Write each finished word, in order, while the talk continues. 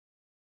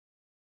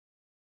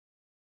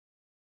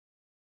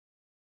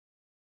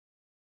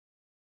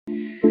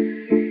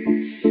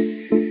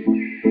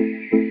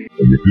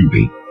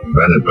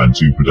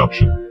yakubibanabantu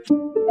production.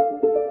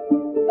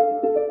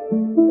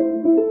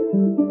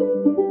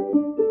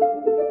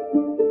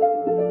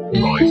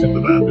 Rise in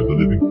the land of the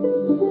living.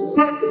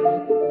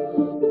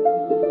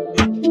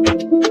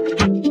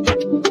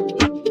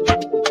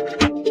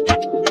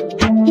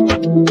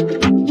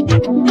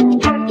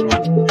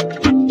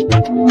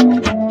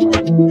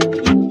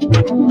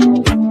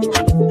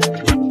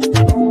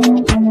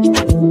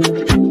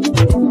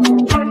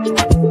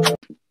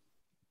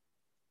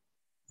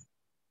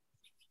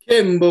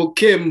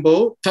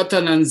 KEMBO,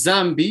 TATA na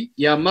Nzambi,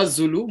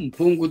 YAMAZULU,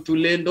 MPUNGU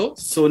TULENDO,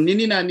 so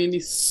NINI na NINI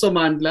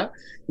SOMANDLA,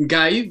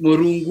 NGAI,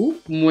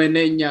 MURUNGU,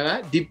 MWENE,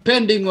 NYAGA.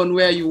 Depending on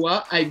where you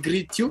are, I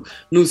greet you.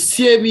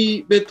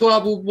 Nusiemi betu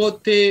abu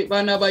bote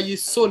bana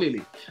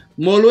bayisolele.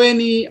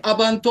 Molweni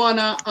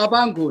abantuana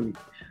abangoni.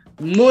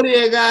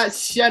 Moriega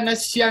siana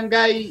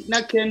siangai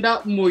na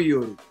kenda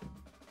moyoru.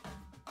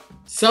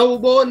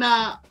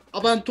 Saubona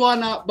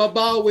abantuana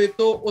baba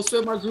weto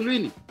oswe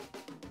mazulini.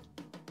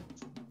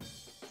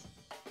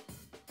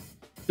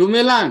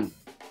 Dumelang,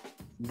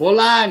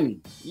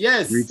 Bolani,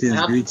 yes.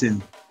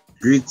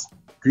 Greet.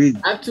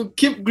 I have to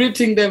keep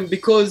greeting them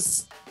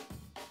because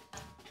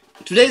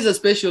today is a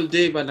special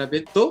day,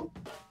 Banabeto.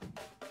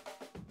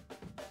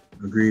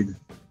 Agreed.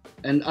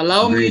 And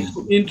allow me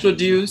to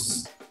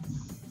introduce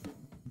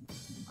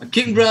a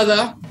king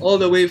brother all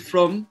the way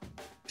from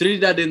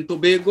Trinidad and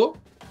Tobago.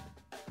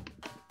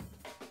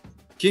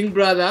 King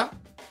brother,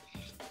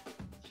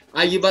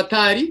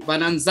 Ayibatari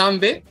Mwana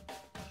Nzambi.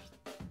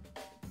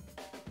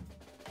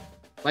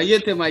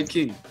 Bayete, my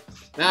king.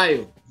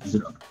 Dayo.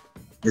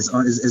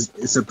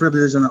 It's a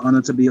privilege and an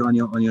honor to be on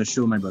your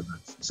show, my brother.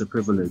 It's a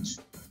privilege.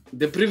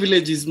 The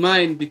privilege is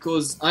mine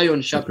because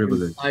iron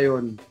sharpens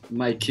iron,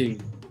 my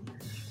king.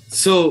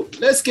 So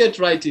let's get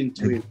right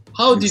into it.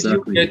 How did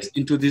you get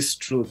into this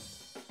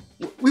truth?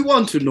 We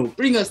want to know.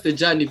 Bring us the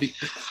journey.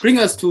 Bring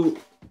us to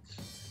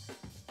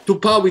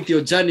par with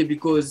your journey,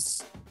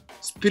 because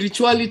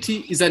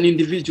spirituality is an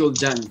individual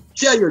journey.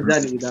 Share your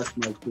journey with us,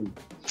 my king.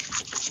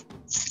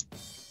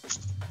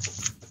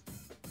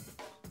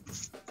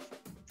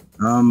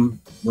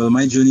 Well,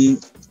 my journey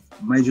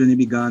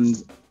began,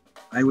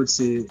 I would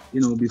say,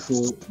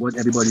 before what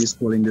everybody is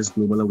calling this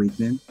global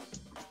awakening.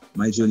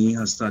 My journey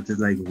has started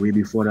like way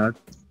before that.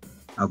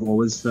 I've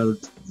always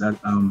felt that,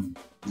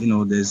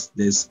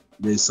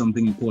 there's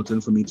something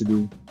important for me to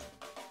do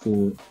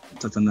for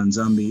TATA na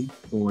Nzambi,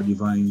 for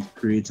divine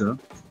creator.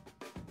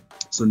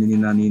 So NINI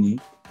na NINI.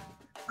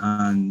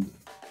 And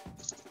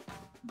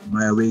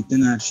my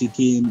awakening actually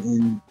came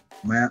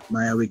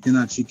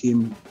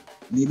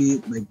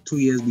maybe like 2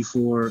 years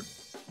before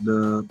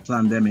the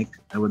pandemic,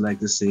 I would like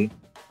to say.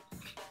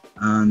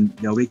 And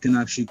the awakening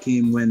actually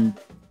came when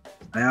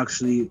there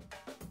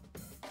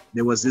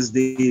was this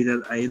day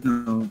that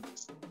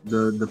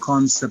the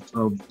concept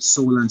of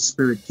soul and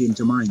spirit came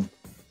to mind.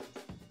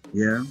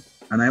 Yeah.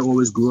 And I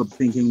always grew up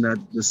thinking that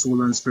the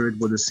soul and spirit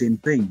were the same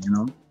thing,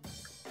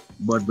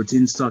 But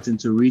within starting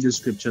to read the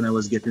scripture, and I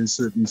was getting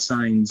certain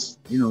signs,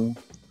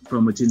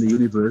 from within the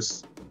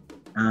universe.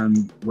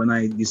 And when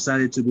I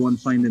decided to go and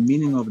find the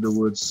meaning of the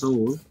word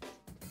soul,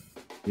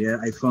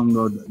 I found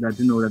out that,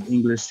 that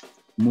English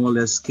more or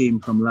less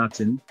came from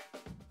Latin.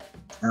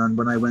 And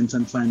when I went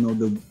and found out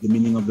the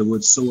meaning of the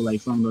word soul, I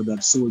found out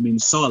that soul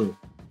means sol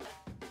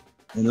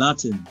in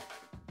Latin.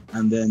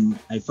 And then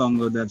I found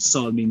out that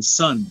sol means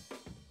sun.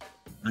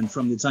 And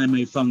from the time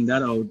I found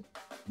that out,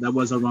 that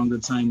was around the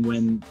time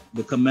when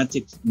the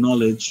Kemetic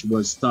knowledge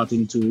was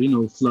starting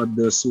to, flood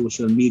the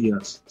social media,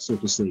 so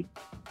to say.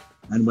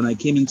 And when I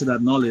came into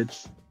that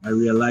knowledge, I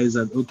realized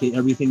that, okay,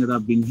 everything that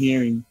I've been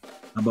hearing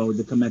about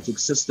the Kemetic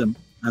system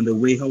and the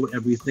way how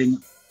everything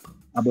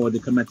about the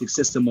Kemetic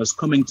system was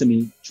coming to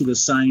me through the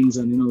signs,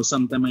 and,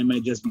 sometimes I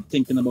might just be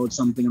thinking about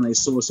something and I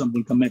saw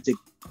something Kemetic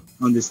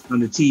on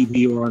the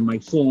TV or on my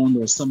phone,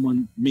 or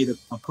someone made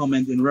a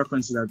comment in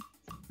reference to that.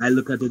 I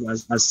look at it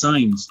as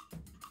signs.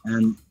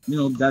 And,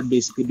 that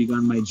basically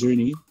began my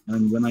journey.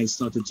 And when I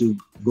started to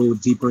go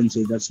deeper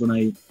into it, that's when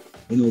I,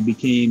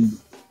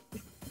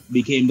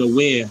 became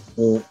aware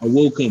or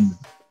awoken.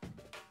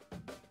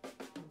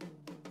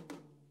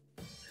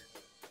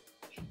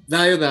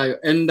 Dayo.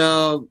 And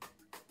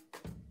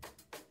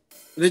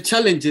the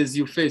challenges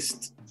you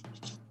faced.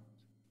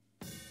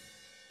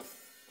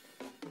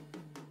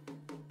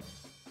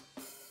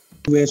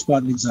 Which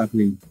part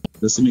exactly?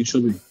 Just to make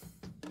sure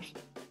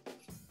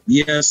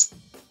Yes.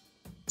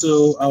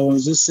 So I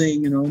was just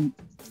saying,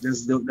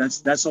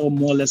 that's how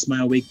more or less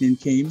my awakening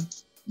came.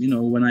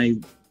 When I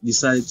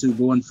decided to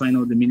go and find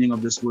out the meaning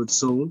of this word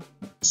soul.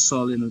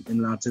 Sol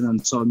in Latin,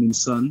 and sol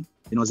means sun.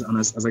 And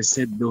as I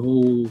said, the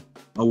whole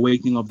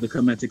awakening of the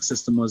Kemetic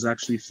system was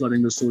actually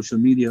flooding the social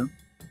media.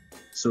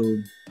 So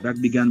that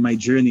began my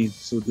journey,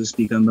 so to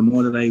speak. And the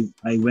more that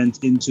I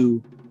went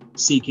into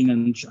seeking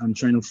and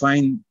trying to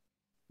find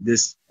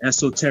this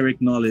esoteric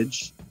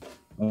knowledge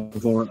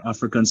of our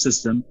African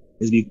system,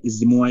 is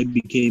the more I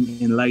became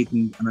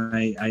enlightened, and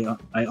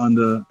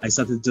I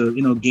started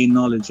to gain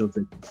knowledge of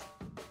it.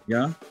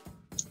 Yeah.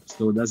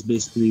 So that's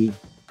basically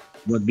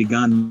what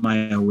began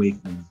my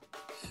awakening.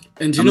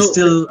 And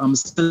I'm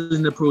still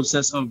in the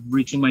process of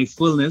reaching my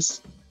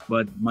fullness,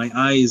 but my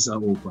eyes are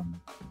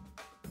open.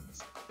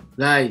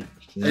 Right.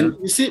 Yeah. And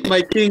you see,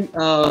 my king,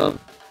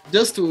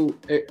 just to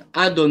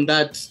add on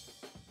that,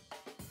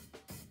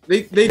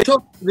 they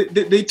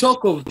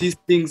talk of these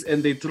things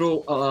and they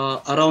throw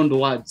around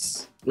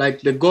words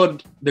like the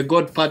God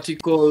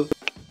particle,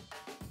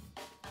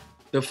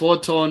 the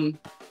photon,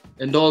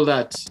 and all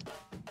that.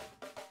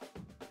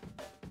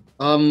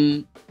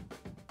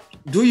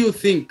 Do you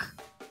think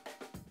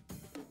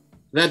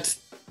that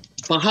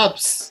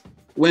perhaps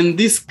when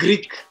these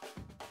Greek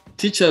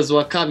teachers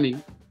were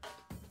coming,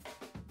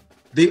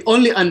 they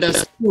only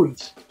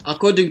understood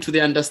according to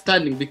their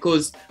understanding?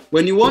 Because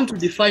when you want to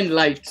define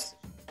light,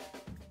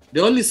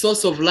 the only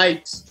source of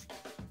light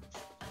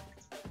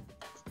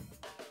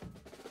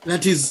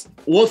that is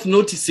worth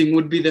noticing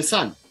would be the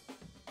sun.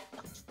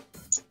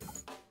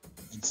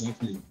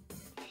 Exactly.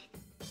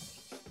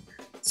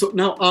 So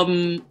now,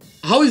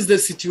 how is the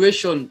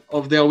situation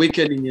of the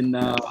awakening in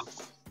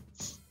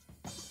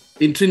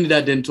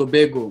Trinidad and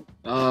Tobago,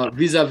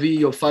 vis-a-vis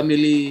your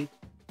family,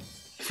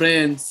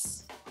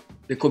 friends,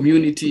 the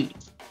community?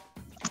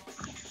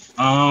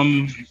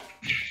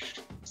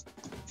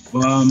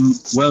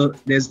 Well,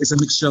 it's a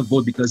mixture of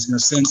both, because in a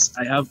sense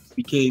I have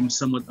became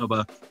somewhat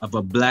of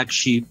a black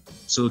sheep,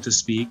 so to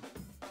speak.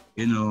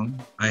 You know,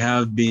 I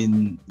have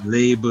been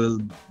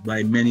labeled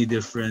by many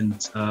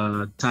different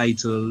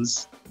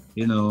titles.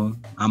 You know,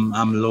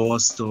 I'm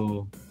lost,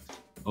 or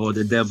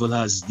the devil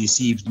has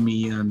deceived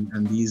me,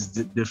 and these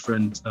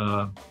different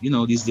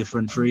these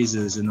different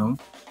phrases. You know,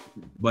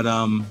 but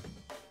I'm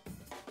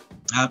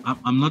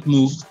not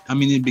moved. I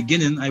mean, in the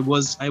beginning, I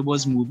was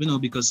moved, you know,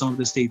 because some of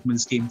the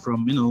statements came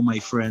from, you know, my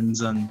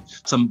friends and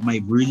some of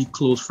my really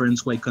close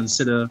friends who I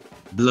consider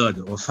blood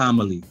or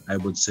family, I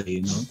would say,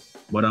 you know.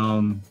 But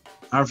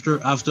after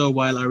a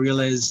while, I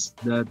realized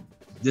that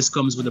this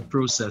comes with a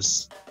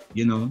process,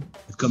 you know.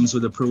 It comes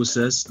with a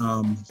process.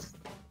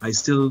 I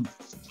still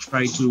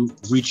try to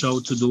reach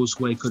out to those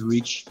who I could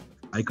reach.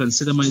 I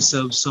consider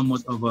myself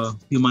somewhat of a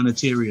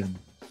humanitarian,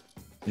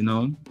 you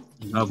know.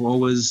 I've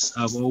always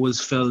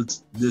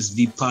felt this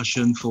deep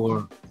passion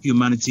for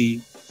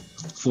humanity,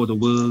 for the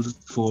world,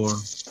 for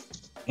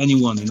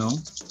anyone, you know,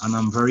 and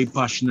I'm very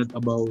passionate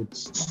about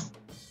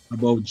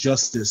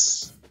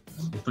justice,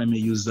 if I may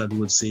use that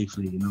word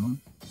safely, you know.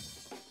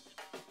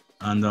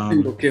 And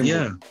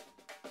yeah.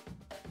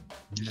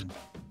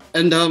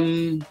 And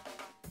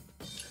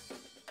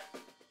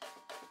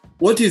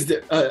what is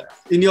the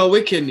in your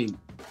awakening?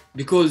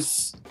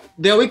 Because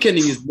the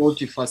awakening is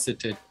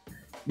multifaceted.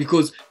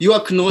 Because you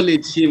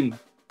acknowledge him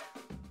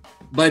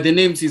by the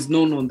names he's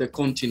known on the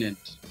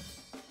continent.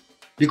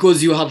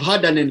 Because you have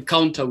had an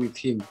encounter with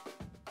him.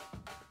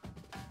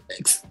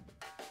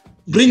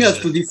 Bring us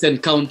to this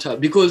encounter,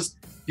 because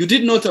you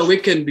did not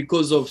awaken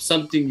because of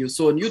something you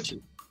saw on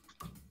YouTube.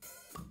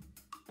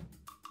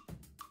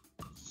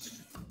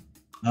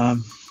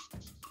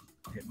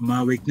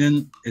 My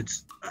awakening, I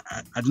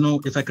don't know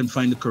if I can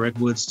find the correct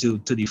words to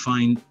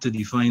define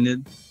it.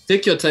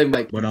 Take your time,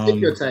 Mike.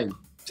 Take your time.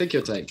 Take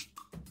your time.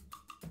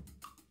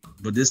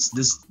 But this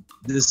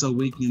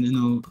awakening, you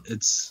know,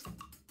 it's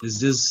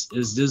this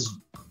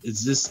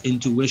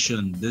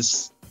intuition,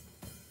 this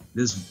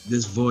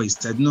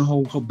voice. I don't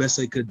know how best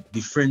I could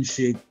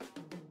differentiate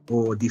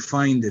or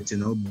define it, you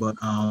know. But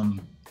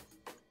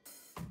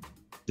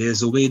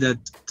there's a way that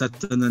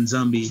TATA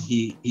Nzambi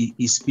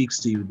he speaks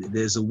to you.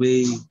 There's a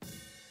way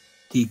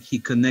he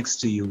connects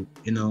to you,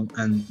 you know,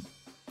 and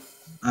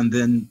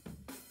then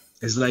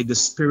it's like the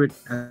spirit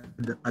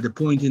at the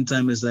point in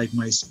time is like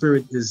my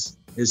spirit is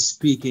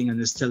speaking and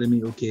is telling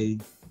me, okay,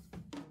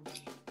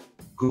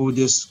 go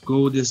this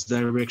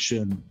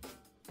direction,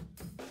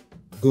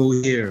 go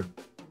here,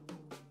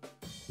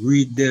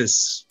 read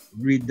this,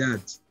 read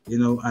that, you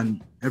know.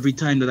 And every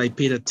time that I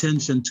paid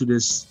attention to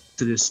this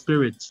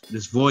spirit,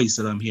 this voice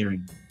that I'm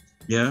hearing,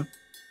 yeah,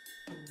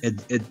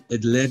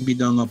 it led me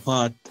down a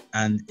path,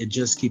 and it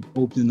just kept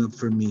opening up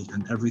for me,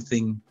 and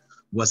everything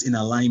was in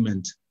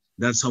alignment.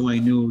 That's how I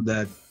knew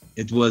that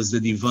it was the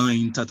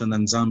divine TATA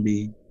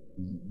Nzambi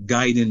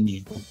guiding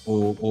me,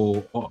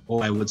 or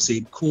I would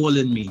say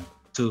calling me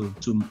to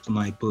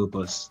my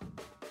purpose,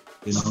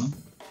 you know.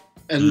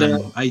 And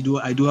I do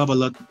have a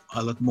lot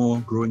more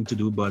growing to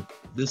do, but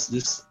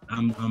this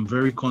I'm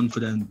very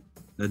confident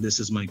that this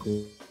is my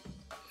goal.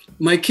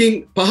 My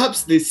king,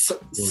 perhaps there's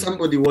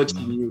somebody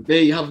watching you,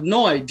 they have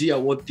no idea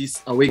what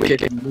this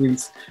awakening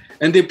means,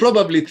 and they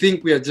probably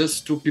think we are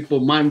just two people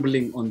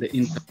mumbling on the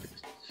internet.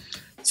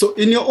 So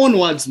in your own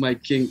words, my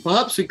king,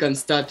 perhaps we can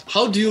start.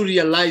 How do you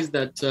realize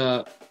that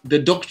the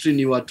doctrine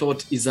you are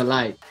taught is a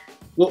lie?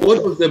 What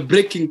was the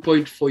breaking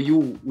point for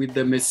you with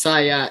the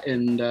Messiah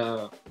and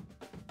the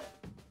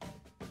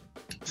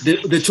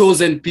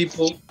chosen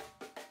people?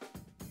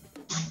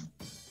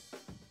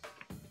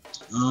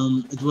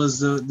 It was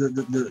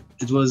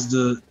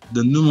the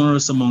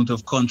numerous amount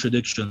of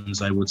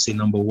contradictions, I would say,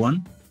 number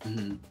one.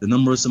 Mm-hmm. The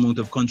numerous amount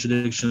of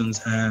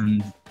contradictions,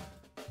 and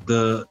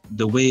the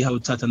way how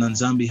TATA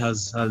Nzambi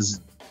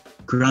has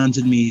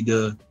granted me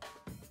the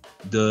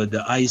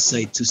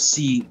eyesight to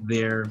see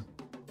their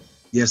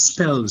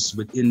spells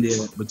within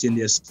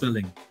their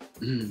spelling.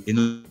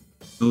 You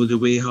know the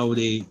way how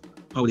they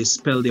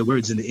spell their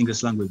words in the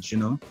English language, you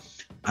know,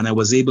 and I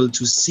was able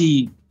to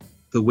see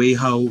the way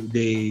how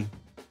they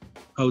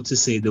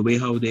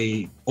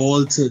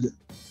altered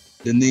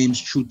the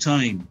names through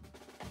time.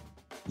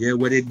 Yeah,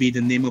 whether it be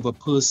the name of a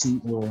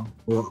person or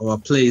a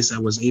place, I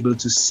was able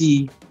to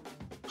see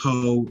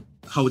how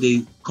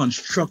they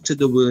constructed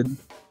the word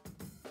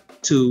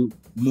to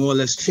more or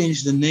less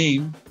change the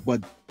name,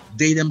 but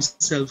they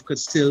themselves could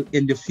still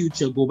in the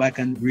future go back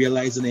and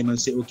realize the name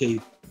and say, okay,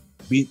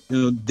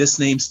 this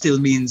name still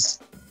means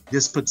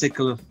this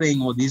particular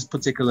thing or these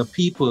particular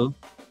people,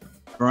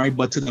 right?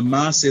 But to the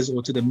masses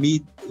or to the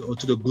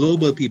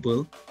global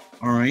people,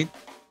 all right,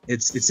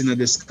 it's in a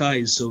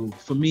disguise. So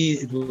for me,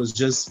 it was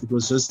just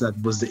that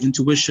was the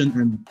intuition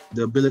and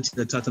the ability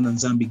that TATA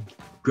Nzambi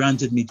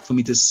granted me for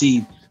me to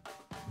see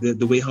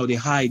the way how they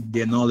hide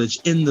their knowledge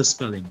in the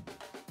spelling.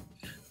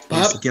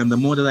 Again, the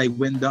more that I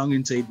went down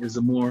into it, is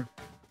the more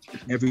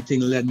everything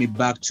led me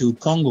back to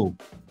Congo,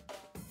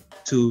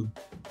 to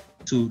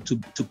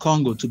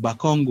Congo, to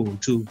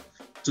Bakongo, to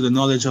the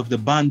knowledge of the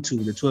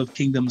Bantu, the 12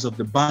 kingdoms of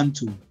the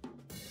Bantu,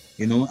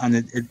 you know, and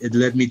it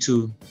led me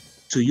to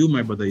you,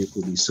 my brother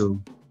Yakubi.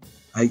 So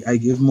I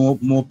give more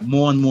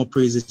and more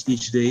praises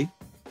each day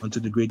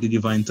unto the great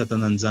divine TATA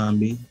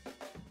Nzambi,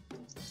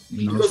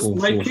 you know, for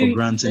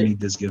granting me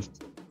this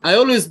gift. I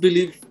always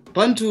believe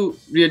Bantu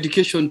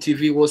Re-Education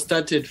TV was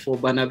started for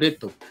bana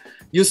betu.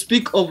 You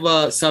speak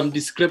of some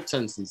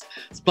discrepancies.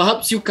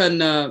 Perhaps you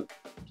can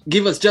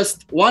give us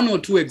just one or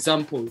two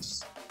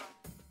examples.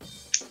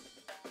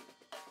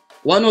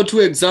 One or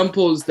two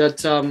examples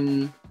that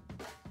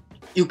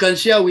you can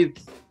share with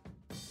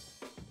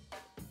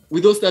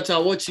those that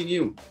are watching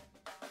you.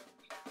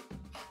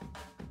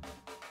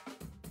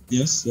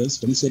 Yes.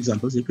 When you say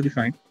examples, you could be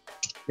fine.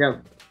 Yeah,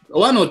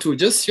 one or two.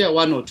 Just share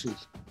one or two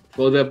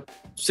for the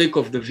sake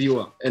of the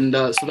viewer, and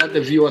so that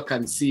the viewer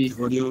can see.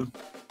 The audio,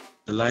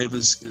 the live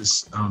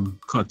is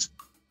cut.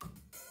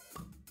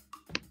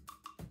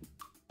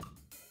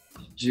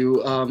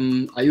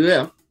 Are you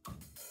there?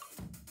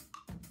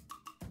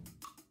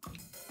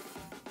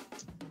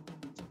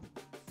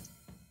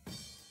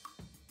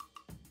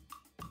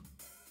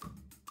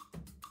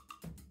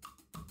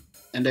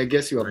 And I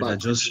guess you are back.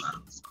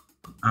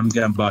 I'm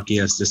getting back.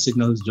 Yes, the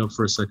signal dropped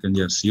for a second.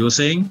 Yes, you were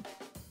saying?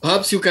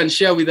 Perhaps you can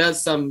share with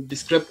us some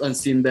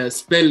discrepancy in the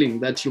spelling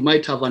that you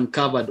might have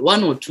uncovered,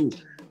 one or two,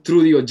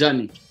 through your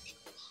journey.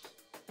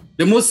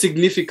 The most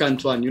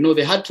significant one, you know,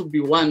 there had to be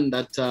one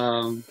that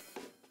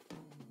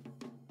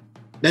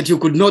that you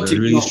could not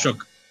ignore. Really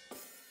struck.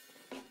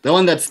 The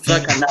one that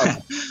struck a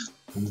nerve.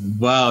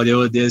 Wow,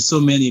 there's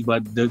so many,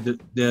 but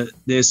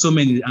there's so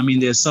many. I mean,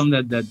 there's some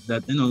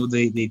that you know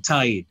they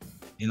tie.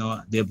 You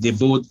know, they're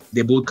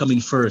both coming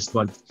first,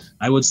 but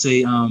I would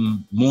say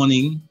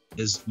morning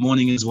is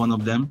one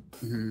of them.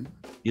 Mm-hmm.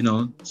 You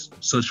know,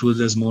 such words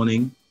as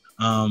morning.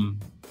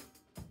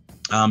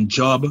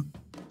 Job.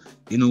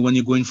 You know, when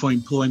you're going for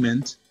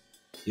employment,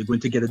 you're going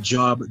to get a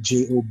job,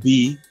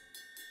 J-O-B,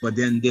 but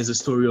then there's a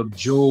story of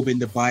Job in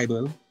the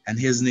Bible, and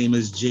his name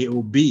is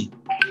J-O-B.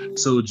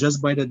 So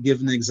just by that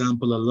given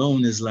example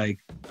alone is like,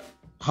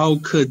 how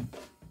could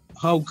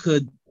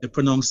the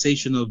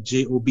pronunciation of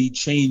J-O-B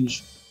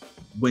change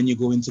when you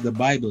go into the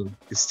Bible?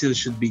 It still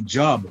should be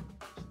job,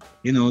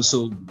 you know.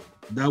 So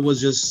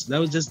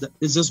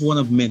it's just one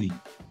of many,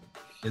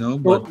 you know.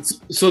 But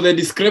so the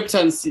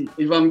discrepancy,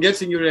 if I'm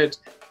getting you right,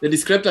 the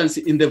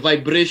discrepancy in the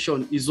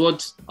vibration is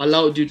what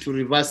allowed you to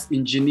reverse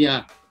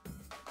engineer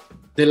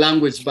the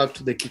language back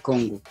to the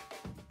Kikongo.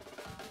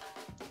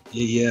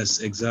 Yes,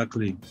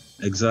 exactly.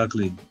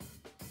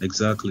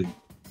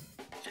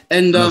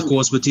 And of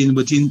course, between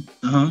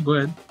go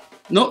ahead.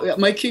 No,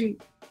 my king,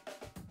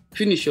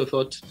 finish your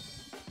thought.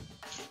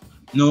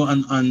 No,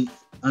 and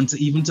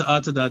even to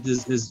add to that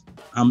is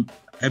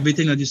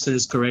everything that you said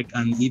is correct,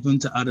 and even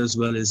to add as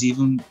well is,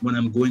 even when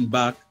I'm going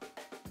back,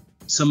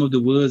 some of the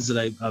words that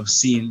I've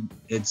seen,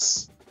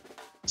 it's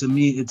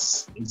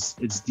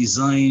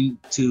designed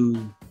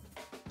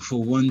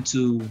for one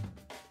to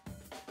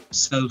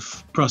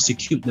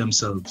self-prosecute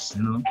themselves,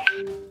 you know.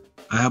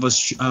 I have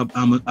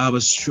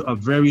a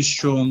very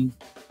strong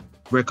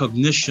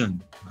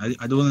recognition.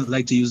 I don't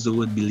like to use the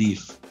word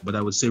belief, but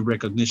I would say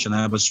recognition.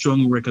 I have a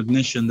strong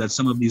recognition that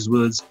some of these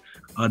words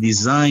are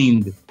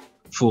designed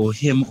for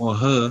him or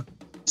her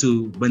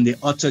to, when they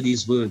utter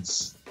these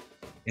words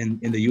in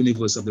the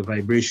universe of the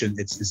vibration,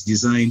 it's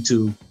designed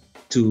to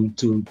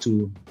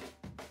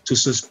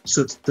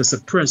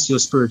suppress your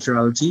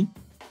spirituality,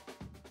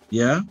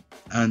 yeah,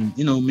 and,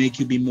 you know, make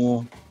you be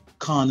more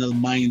carnal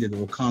minded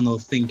or carnal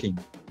thinking,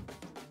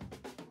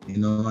 you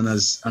know. And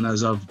as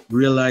I've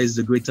realized,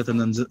 the great TATA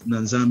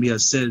Nzambi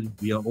has said,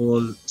 we are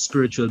all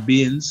spiritual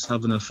beings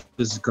having a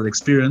physical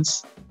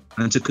experience,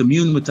 and to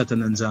commune with TATA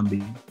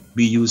Nzambi,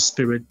 we use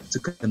spirit to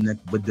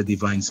connect with the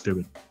divine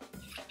spirit.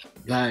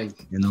 Right.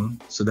 You know,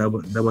 so that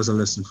was a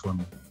lesson for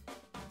me.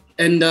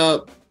 And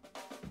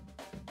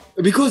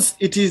because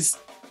it is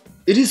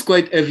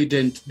quite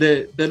evident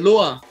the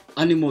lower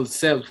animal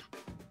self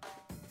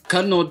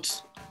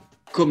cannot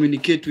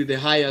communicate with the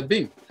higher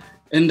being.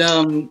 And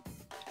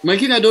my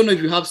king, I don't know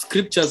if you have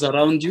scriptures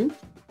around you.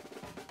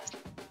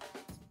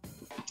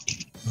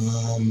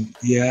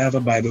 Yeah, I have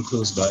a Bible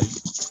close by.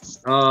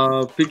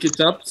 Pick it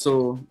up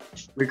so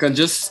we can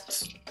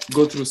just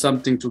go through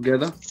something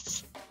together.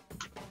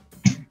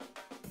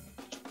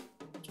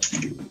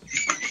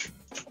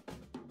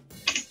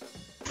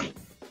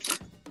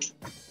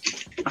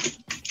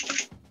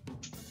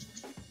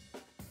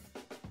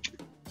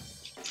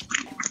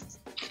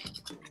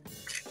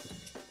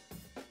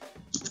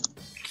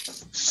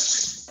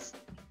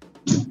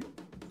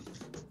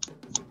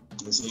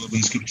 There's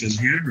 11 scriptures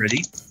here.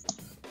 Ready?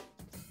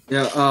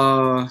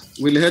 Yeah,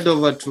 we'll head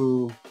over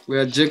to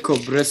where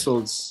Jacob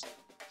wrestles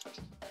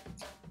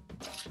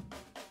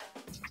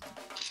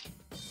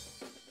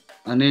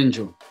an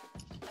angel.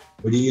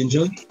 With the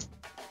angel?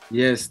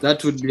 Yes,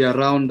 that would be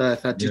around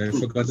 32. Yeah, I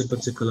forgot the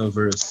particular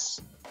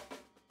verse.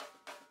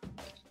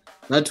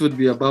 That would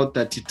be about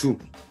 32.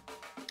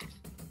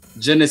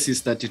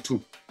 Genesis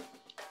 32.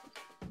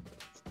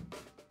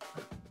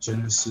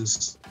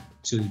 Genesis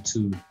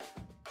 32.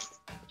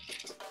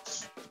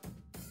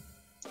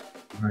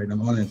 All right,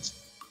 I'm on it.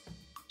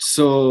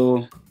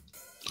 So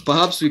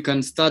perhaps we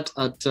can start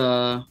at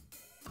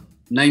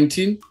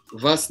 19,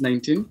 verse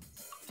 19.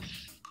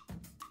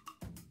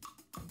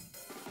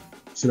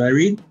 Should I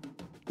read?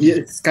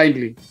 Yes,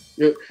 kindly.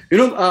 You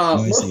know,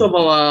 most of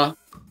our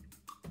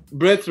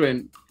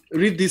brethren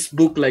read this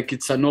book like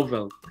it's a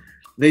novel.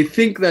 They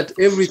think that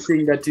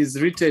everything that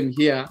is written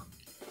here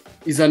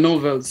is a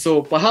novel.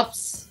 So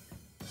perhaps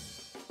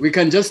we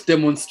can just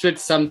demonstrate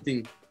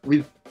something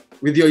with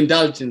your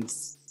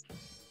indulgence.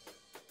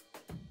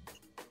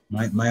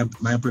 My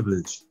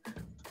privilege.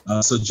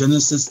 So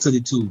Genesis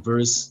 32,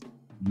 verse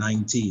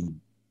 19.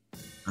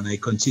 And I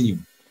continue.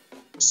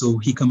 So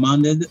he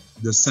commanded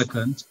the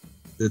second,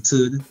 the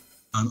third,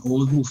 and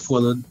all who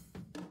followed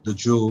the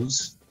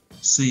droves,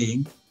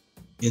 saying,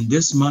 in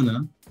this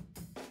manner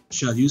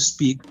shall you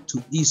speak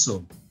to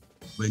Esau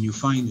when you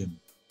find him.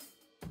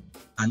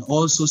 And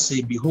also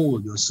say,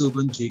 behold, your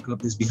servant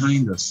Jacob is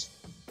behind us.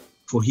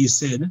 For he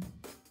said,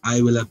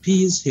 I will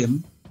appease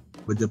him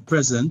with the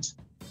present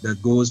that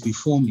goes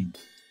before me,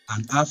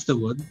 and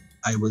afterward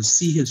I will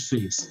see his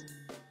face.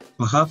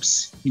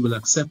 Perhaps he will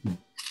accept me.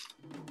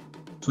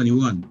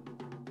 21.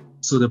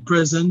 So the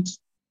present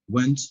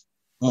went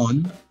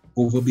on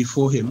over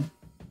before him,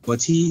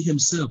 but he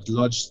himself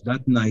lodged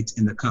that night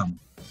in the camp.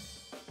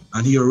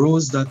 And he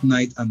arose that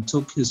night and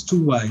took his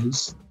 2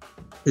 wives,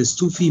 his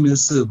 2 female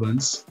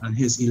servants, and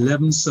his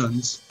 11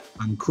 sons,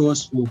 and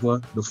crossed over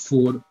the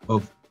ford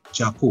of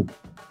Jacob.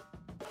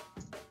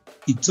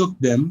 He took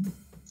them,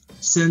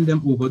 sent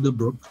them over the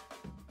brook,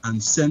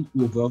 and sent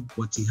over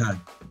what he had.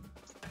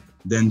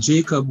 Then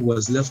Jacob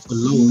was left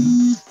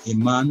alone. A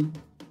man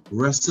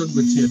wrestled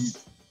with him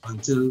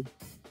until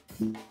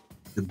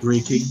the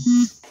breaking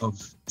of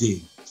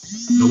day.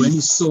 But when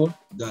he saw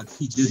that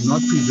he did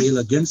not prevail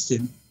against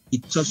him, he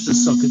touched the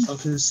socket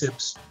of his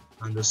hips,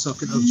 and the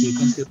socket of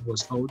Jacob's hip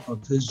was out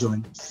of his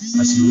joint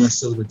as he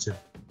wrestled with him.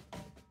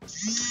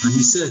 And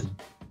he said,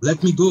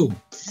 let me go,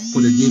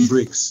 for the day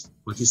breaks.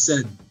 But he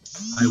said,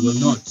 I will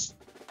not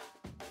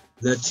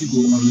let you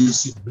go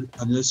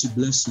unless you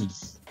bless me.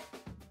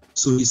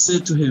 So he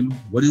said to him,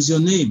 what is your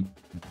name?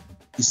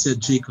 He said,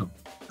 Jacob.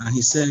 And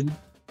he said,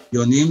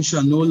 your name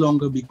shall no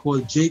longer be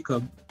called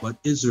Jacob, but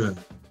Israel,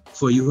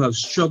 for you have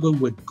struggled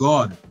with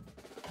God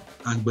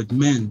and with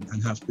men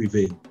and have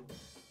prevailed.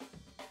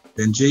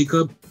 Then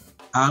Jacob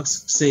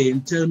asked,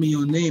 saying, tell me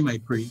your name, I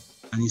pray.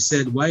 And he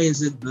said, why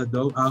is it that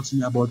thou askest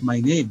me about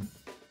my name?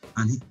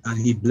 And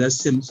he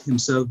blessed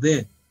himself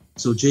there.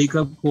 So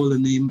Jacob called the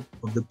name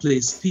of the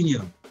place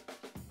Peniel,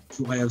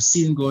 for I have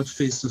seen God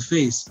face to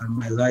face, and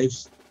my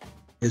life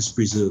is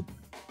preserved.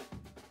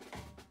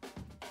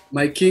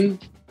 My king,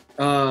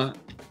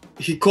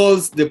 he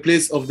calls the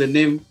place of the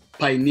name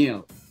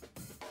pineal.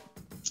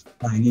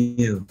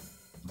 Pineal.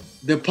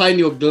 The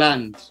pineal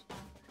gland.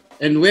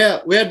 And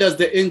where does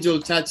the angel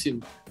touch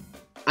him?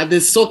 At the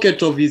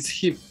socket of his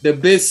hip, the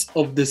base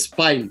of the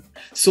spine.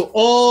 So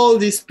all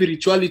this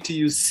spirituality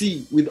you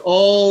see with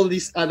all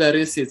these other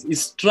races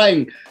is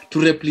trying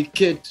to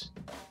replicate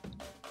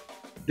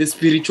the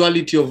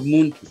spirituality of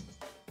Muntu.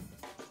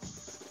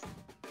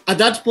 At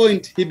that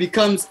point, he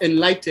becomes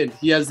enlightened.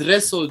 He has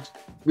wrestled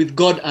with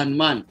God and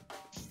man.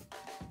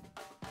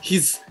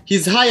 His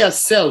higher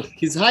self,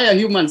 his higher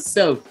human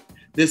self,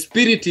 the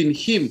spirit in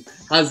him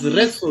has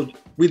wrestled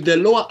with the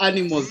lower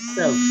animal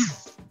self.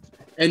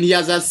 And he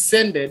has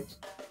ascended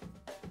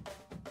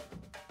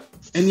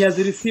and he has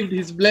received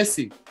his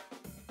blessing.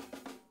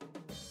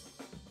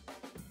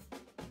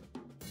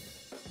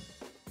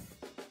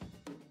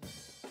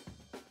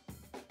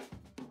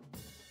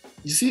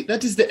 You see,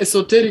 that is the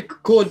esoteric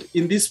code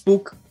in this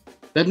book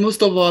that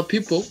most of our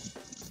people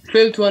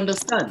fail to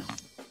understand.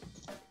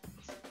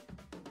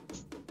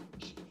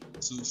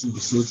 So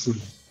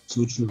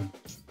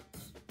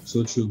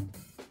true.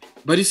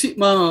 But you see,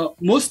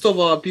 most of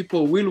our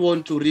people will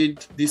want to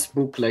read this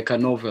book like a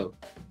novel.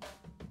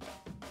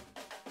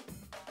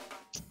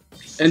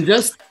 And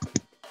just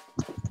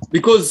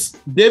because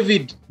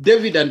David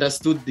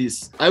understood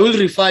this, I will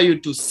refer you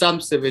to Psalm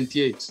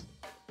 78.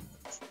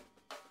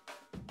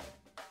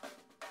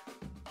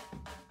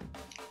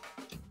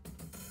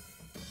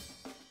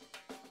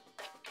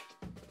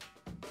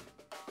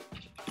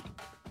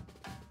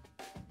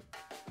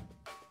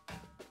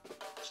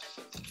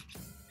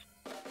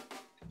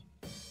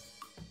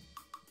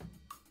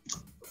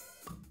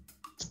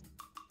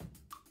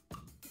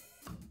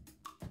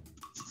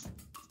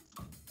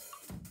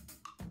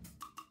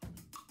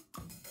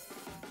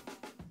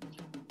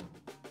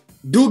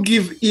 Do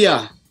give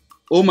ear,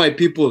 O my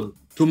people,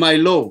 to my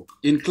law.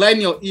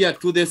 Incline your ear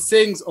to the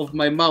sayings of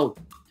my mouth.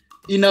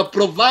 In a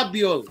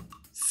proverbial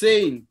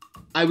saying,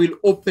 I will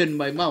open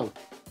my mouth.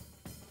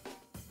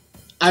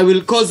 I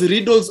will cause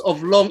riddles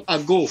of long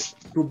ago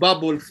to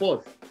babble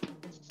forth.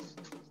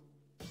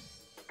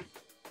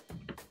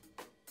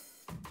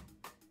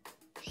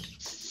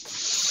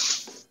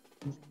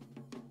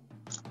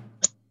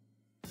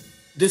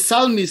 The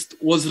psalmist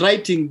was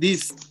writing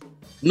this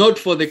not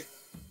for the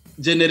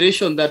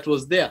generation that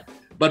was there,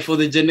 but for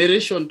the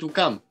generation to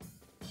come.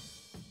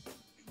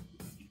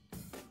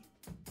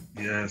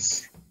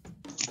 Yes.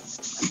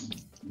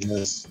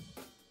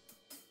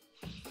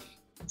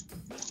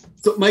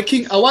 So, my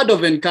king, a word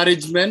of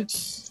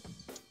encouragement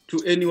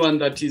to anyone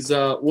that is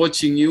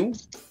watching you,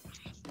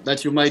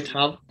 that you might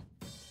have.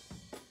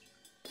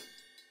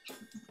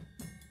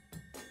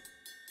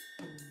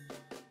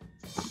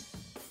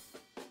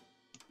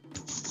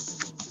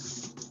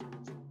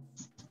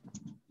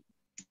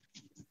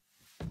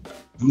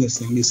 I'm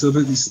listening.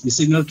 The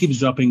signal keeps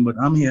dropping, but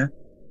I'm here.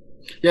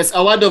 Yes,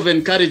 a word of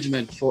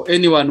encouragement for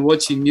anyone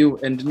watching you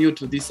and new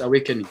to this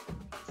awakening.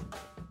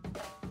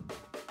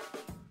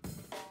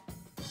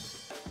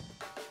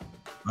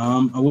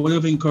 A word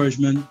of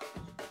encouragement,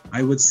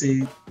 I would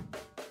say,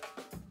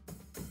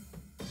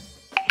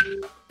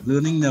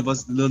 learning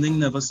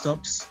never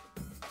stops,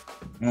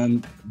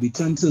 and we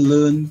tend to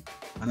learn,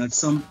 and at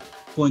some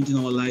point in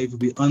our life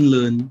we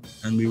unlearn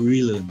and we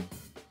relearn.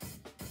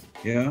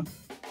 Yeah.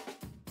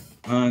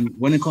 And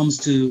when it comes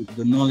to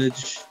the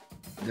knowledge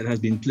that has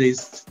been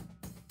placed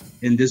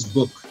in this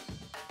book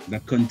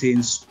that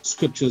contains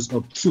scriptures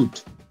of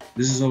truth,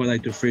 this is how I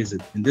like to phrase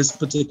it. In this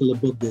particular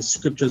book, there's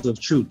scriptures of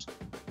truth.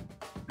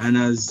 And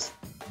as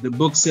the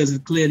book says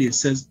it clearly, it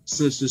says,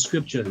 search the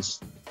scriptures.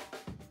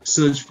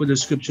 Search for the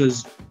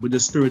scriptures with the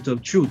spirit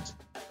of truth.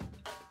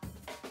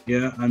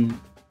 Yeah, and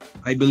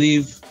I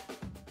believe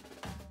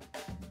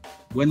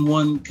when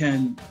one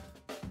can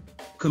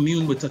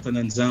commune with TATA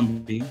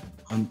Nzambi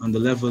on the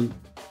level,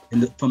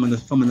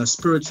 from a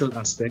spiritual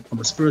aspect, from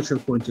a spiritual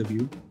point of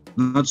view,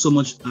 not so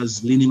much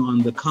as leaning on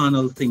the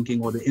carnal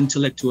thinking or the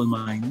intellectual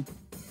mind,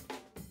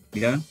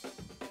 yeah,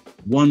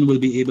 one will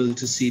be able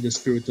to see the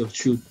spirit of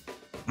truth.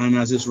 And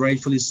as it's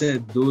rightfully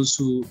said, those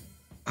who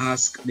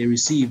ask, they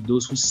receive.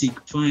 Those who seek,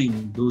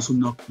 find. Those who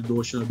knock, the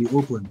door shall be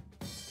open.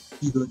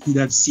 He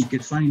that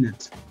seeketh,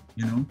 findeth.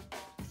 You know.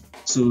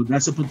 So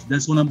that's a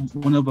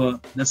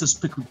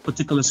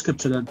particular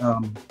scripture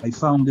that I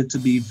found it to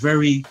be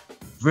very,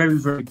 very,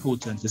 very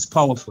potent. It's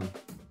powerful.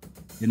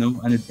 You know,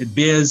 and it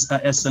bears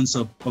an essence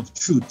of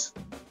truth.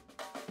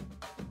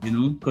 You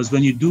know, because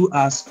when you do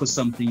ask for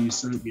something, you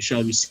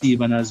shall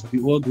receive. And as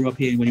we all grew up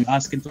here, when you're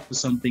asking for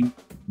something,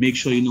 make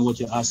sure you know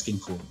what you're asking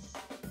for.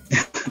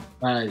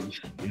 Right.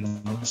 You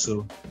know,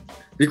 so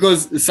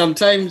because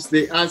sometimes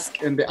they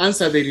ask and the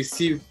answer they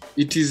receive,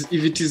 if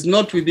it is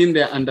not within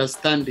their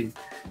understanding,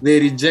 they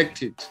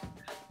reject it.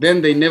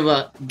 Then they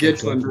never get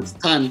to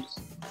understand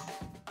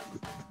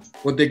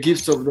what the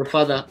gifts of the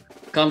Father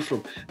come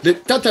from. The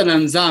TATA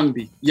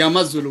Nzambi,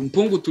 YAMAZULU,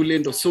 MPUNGU,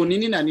 TULENDO, so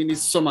NINI na NINI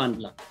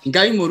SOMANDLA,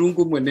 NGAI,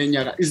 MURUNGU, MWENE,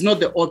 NYAGA is not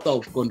the author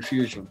of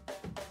confusion.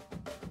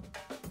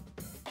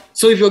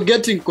 So if you're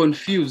getting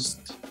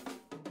confused,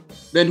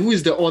 then who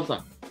is the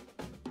author?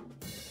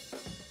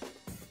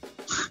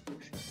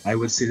 I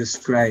would say the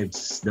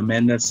scribes, the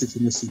men that sit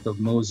in the seat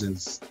of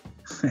Moses.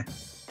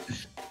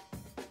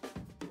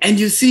 And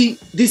you see,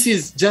 this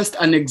is just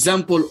an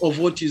example of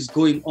what is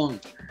going on.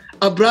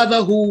 A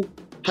brother who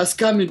has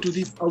come into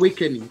this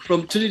awakening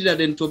from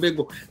Trinidad and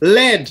Tobago,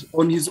 led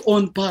on his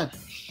own path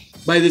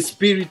by the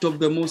Spirit of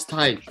the Most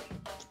High.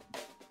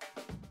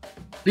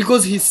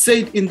 Because he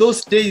said, in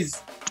those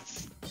days,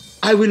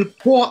 I will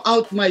pour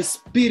out my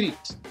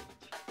spirit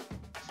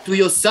to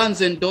your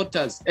sons and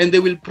daughters, and they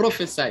will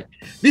prophesy.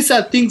 These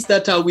are things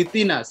that are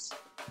within us.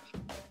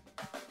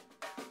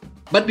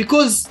 But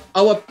because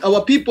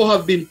our people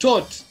have been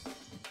taught,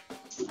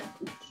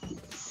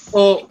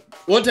 or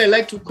what I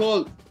like to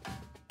call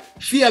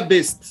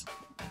fear-based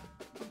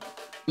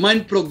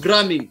mind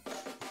programming,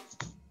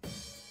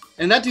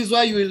 and that is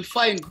why you will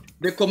find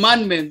the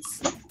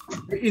commandments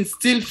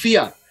instill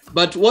fear,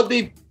 but what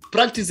they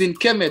practice in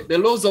Kemet, the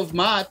laws of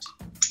Ma'at,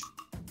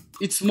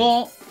 it's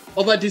more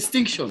of a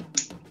distinction.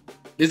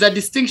 There's a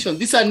distinction.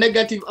 These are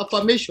negative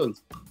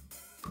affirmations.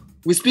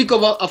 We speak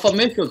about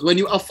affirmations. When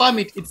you affirm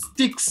it, it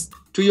sticks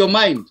to your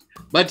mind.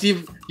 But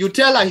if you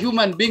tell a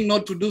human being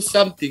not to do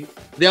something,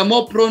 they are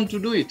more prone to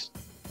do it.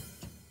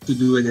 To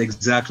do it,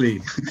 exactly.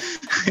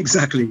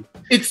 Exactly.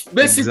 It's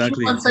basic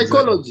human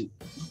psychology.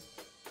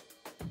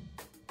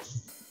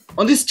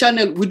 On this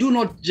channel, we do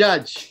not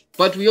judge,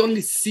 but we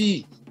only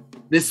see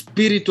the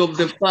spirit of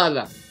the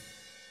Father.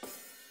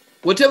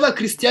 Whatever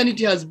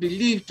Christianity has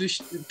believed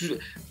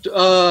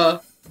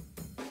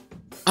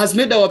has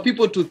made our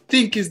people to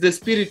think is the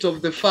spirit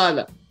of the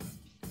Father.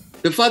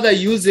 The Father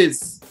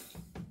uses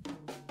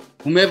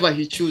whomever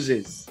he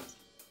chooses.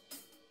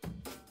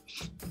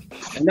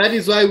 And that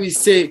is why we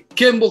say,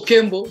 Kembo,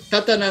 Kembo,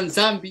 Tata na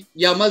Nzambi,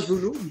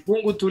 YAMAZULU,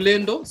 MPUNGU,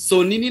 TULENDO,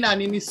 so NINI na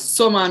NINI,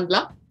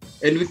 SOMANDLA.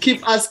 And we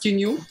keep asking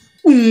you,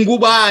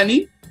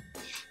 Ungubani,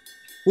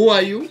 who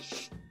are you?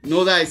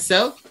 Know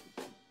thyself.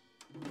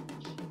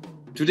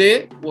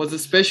 Today was a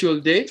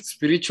special day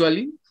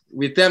spiritually.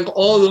 We thank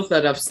all those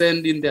that have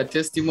sent in their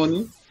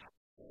testimony.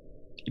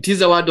 It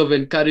is a word of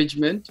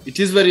encouragement. It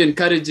is very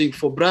encouraging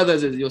for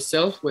brothers as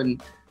yourself when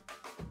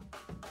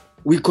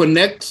we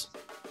connect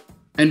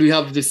and we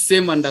have the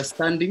same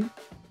understanding.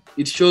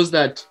 It shows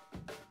that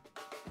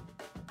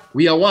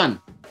we are one.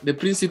 The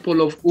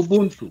principle of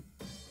Ubuntu.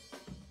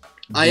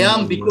 I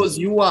am because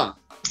you are.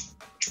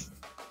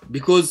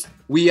 Because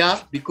we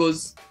are,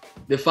 because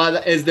the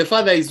Father, as the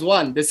Father is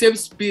one, the same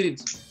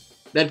spirit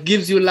that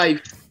gives you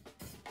life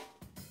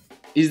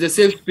is the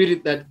same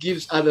spirit that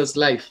gives others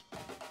life.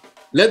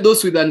 Let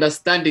those with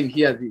understanding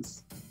hear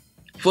this.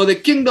 For the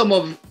kingdom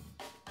of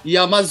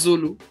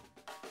YAMAZULU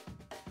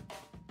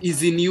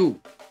is in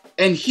you,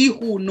 and he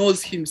who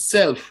knows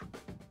himself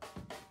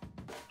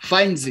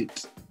finds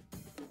it.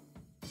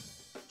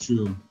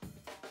 True.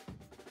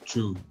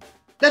 True.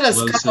 Let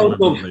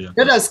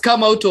us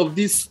come out of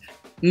this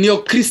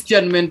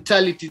neo-Christian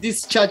mentality,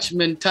 this church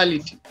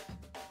mentality.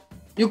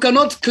 You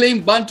cannot claim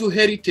Bantu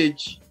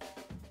heritage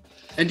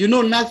and you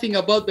know nothing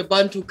about the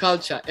Bantu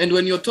culture. And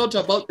when you're taught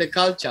about the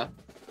culture,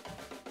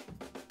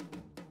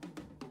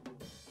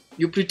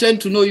 you pretend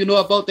to know you know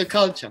about the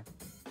culture.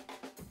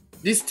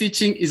 This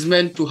teaching is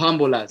meant to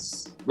humble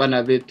us,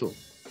 bana betu.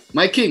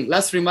 My king,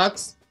 last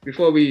remarks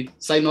before we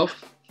sign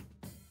off.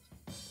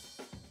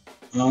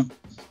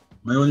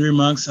 My only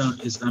remarks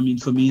is, I mean,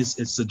 for me,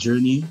 it's a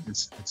journey.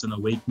 It's an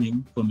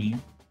awakening for me.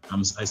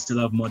 I still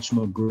have much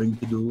more growing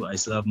to do. I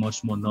still have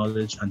much more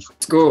knowledge. And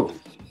let's go.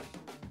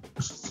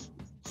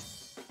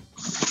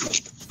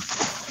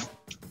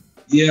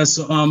 Yeah.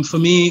 So for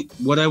me,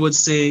 what I would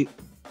say,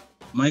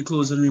 my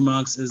closing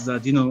remarks is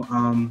that, you know,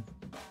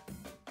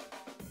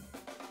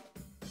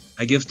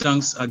 I give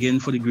thanks again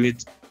for the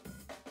great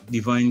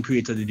divine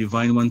creator, the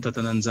divine one,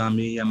 Tata na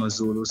Nzambi,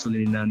 YAMAZULU, so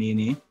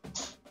NINI,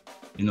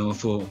 you know,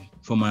 for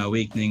my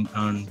awakening.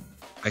 And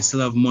I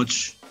still have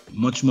much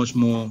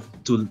more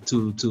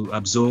to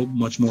absorb,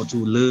 much more to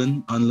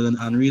learn, unlearn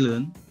and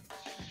relearn.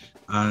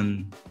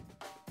 And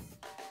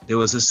there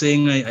was a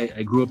saying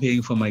I grew up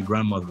hearing from my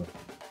grandmother.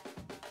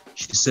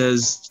 She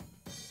says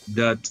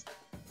that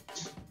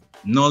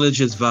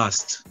knowledge is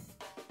vast.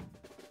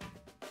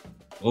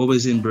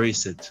 Always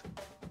embrace it.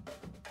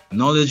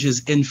 Knowledge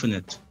is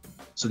infinite,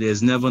 so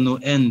there's never no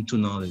end to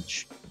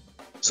knowledge.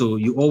 So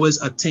you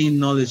always attain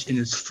knowledge in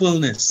its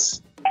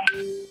fullness,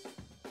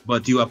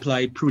 but you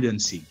apply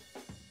prudency.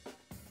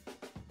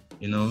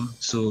 You know,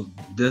 so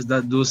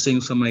those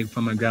things from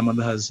my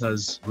grandmother has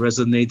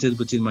resonated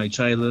within my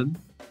childhood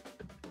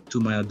to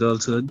my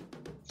adulthood.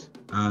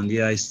 And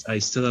yeah, I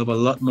still have a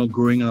lot more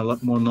growing and a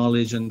lot more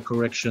knowledge and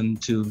correction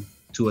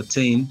to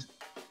attain.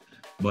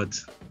 But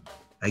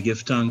I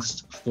give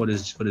thanks for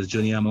this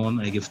journey I'm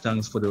on. I give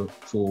thanks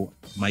for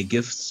my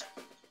gifts.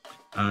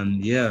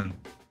 And yeah,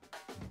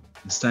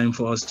 it's time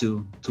for us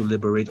to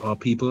liberate our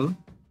people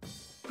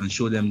and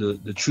show them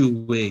the true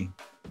way,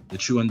 the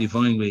true and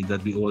divine way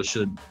that we all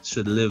should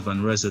live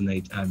and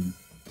resonate. And,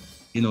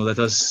 you know, let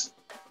us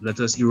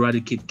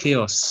eradicate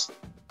chaos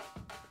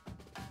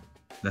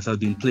that has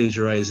been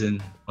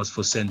plagiarizing us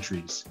for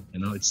centuries. You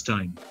know, it's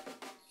time.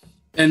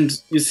 And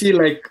you see,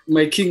 like,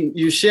 my king,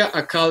 you share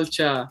a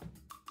culture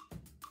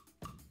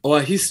or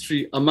a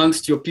history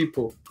amongst your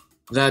people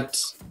that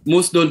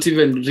most don't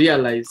even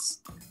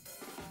realize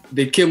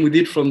they came with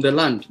it from the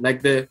land,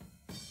 like the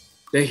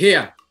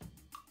hair.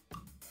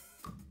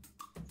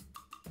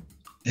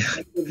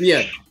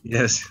 Yeah.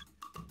 Yes.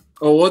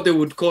 Or what they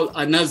would call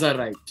a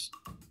Nazarite.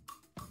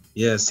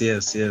 Yes.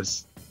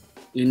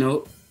 You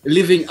know,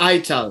 living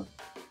idol,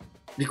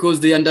 because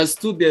they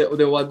understood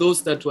there were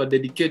those that were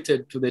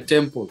dedicated to the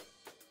temple.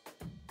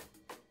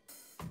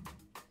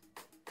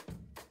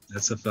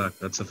 That's a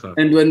fact.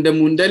 And when the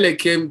Mundele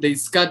came, they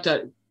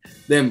scattered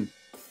them.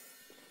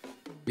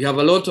 We have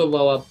a lot of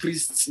our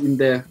priests in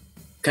the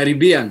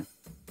Caribbean.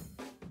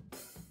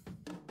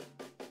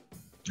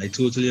 I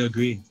totally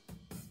agree.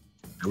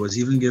 I was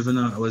even given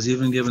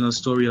a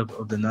story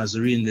of the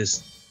Nazarene.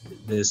 This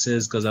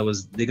says, because I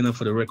was digging up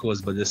for the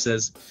records, but it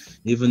says,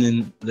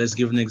 let's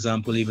give an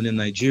example, even in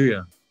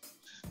Nigeria,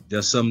 There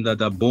are some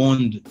that are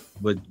born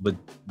with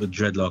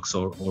dreadlocks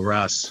or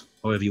ras,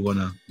 however you want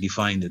to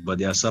define it. But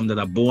there are some that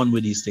are born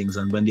with these things,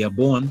 and when they are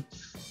born,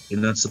 you're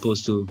not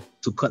supposed to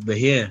cut the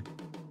hair,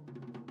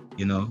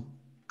 you know,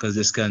 because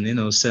this can, you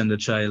know, send the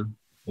child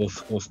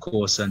off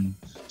course. And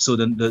so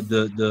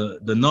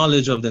the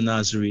knowledge of the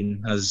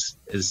Nazarene has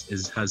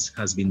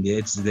been there.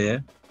 It's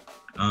there.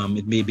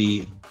 It may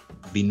be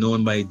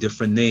known by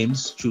different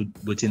names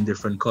within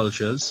different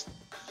cultures.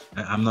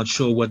 I'm not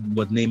sure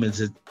what name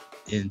is it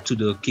to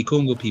the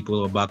Kikongo people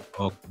or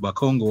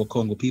Bakongo or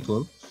Congo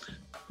people,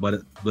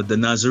 but the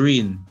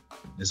Nazarene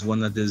is one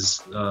that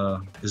is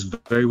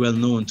very well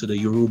known to the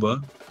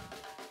Yoruba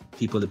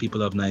people, the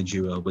people of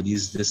Nigeria. But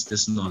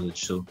this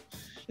knowledge, so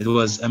it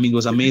was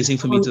amazing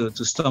for me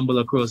to stumble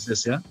across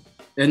this, yeah.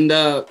 And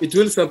it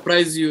will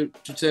surprise you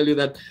to tell you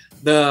that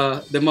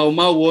the Mau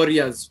Mau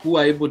warriors who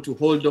are able to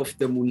hold off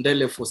the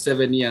Mundele for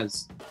 7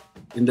 years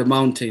in the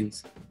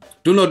mountains,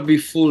 do not be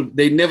fooled.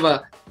 They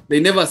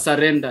never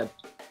surrendered.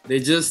 They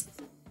just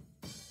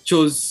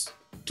chose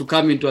to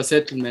come into a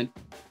settlement,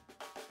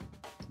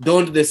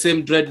 donned the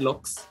same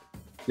dreadlocks.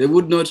 They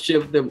would not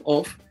shave them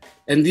off.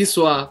 And these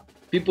were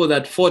people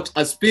that fought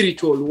a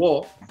spiritual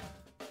war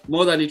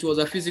more than it was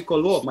a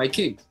physical war, my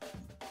king.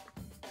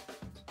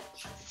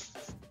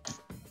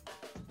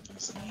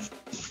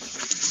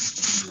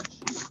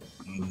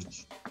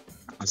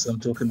 As I'm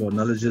talking about,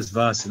 knowledge is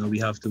vast. You know, we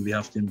have to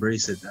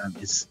embrace it. And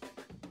it's,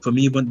 for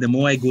me, but the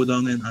more I go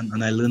down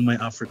and I learn my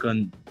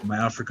African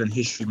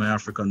history, my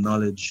African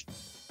knowledge,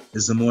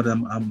 is the more that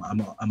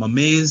I'm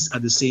amazed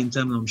at the same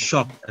time, and I'm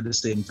shocked at the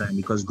same time,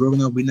 because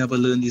growing up we never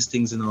learned these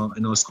things in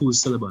our school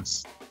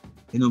syllabus.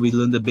 You know, we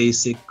learned the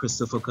basic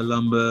Christopher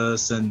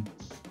Columbus and,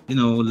 you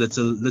know,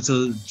 little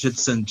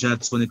jits and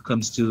jats when it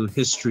comes to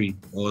history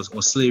or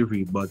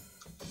slavery, but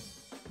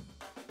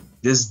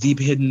there's deep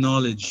hidden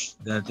knowledge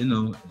that, you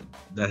know,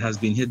 that has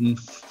been hidden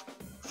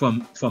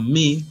from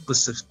me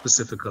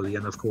specifically,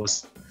 and of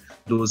course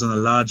those on a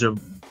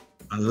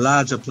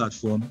larger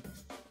platform.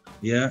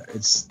 Yeah,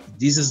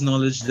 this is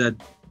knowledge that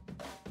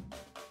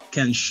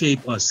can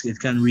shape us, it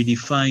can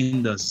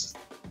redefine us,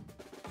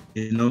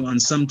 you know. And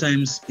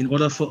sometimes in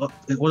order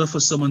for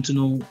someone to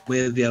know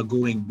where they are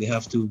going, they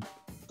have to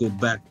go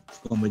back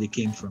from where they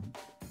came from,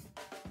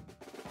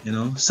 you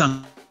know.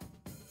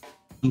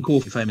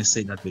 Sankofa, if I may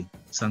say it that way,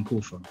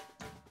 Sankofa.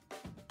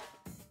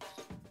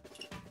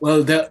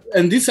 Well,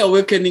 and this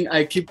awakening,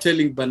 I keep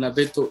telling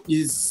Banabeto,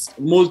 is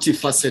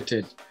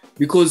multifaceted,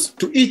 because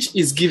to each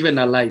is given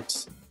a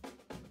light.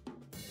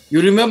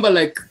 You remember,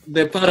 like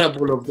the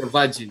parable of the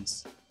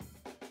virgins.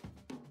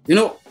 You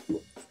know,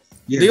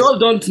 yes. They all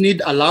don't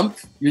need a lamp.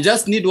 You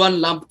just need one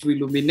lamp to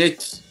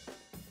illuminate.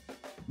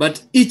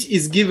 But each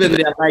is given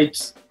their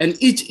light, and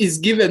each is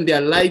given their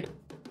light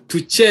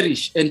to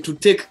cherish and to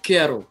take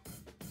care of.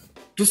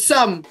 To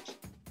some,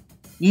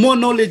 more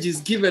knowledge is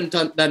given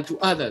than to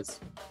others.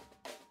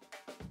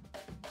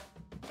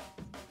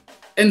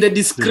 And the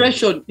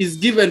discretion is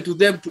given to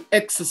them to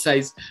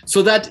exercise,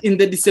 so that in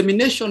the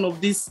dissemination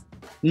of this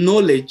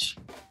knowledge,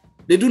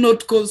 they do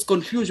not cause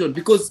confusion,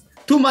 because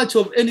too much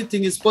of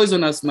anything is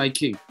poisonous, my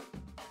king.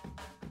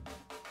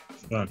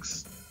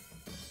 Thanks.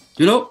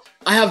 You know,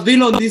 I have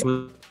been on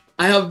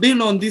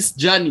this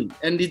journey,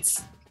 and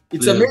it's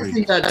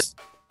amazing that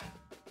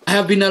I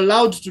have been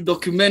allowed to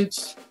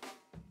document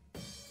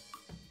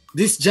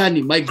this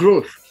journey, my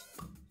growth,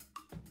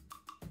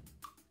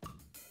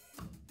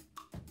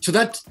 so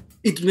that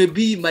it may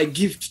be my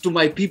gift to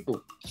my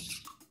people.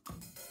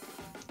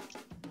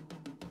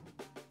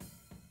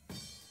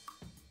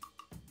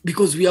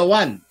 Because we are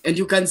one, and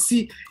you can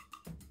see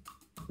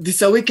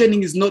this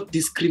awakening is not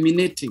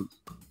discriminating.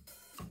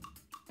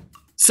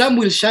 Some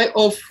will shy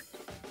off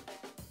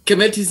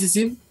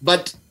Kemeticism,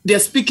 but they're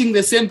speaking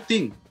the same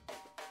thing.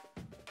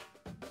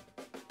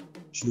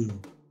 True.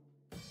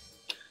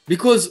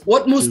 Because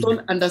what most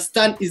don't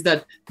understand is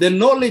that the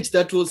knowledge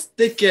that was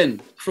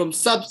taken from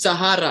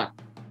Sub-Sahara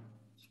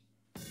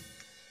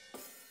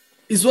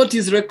is what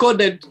is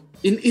recorded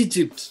in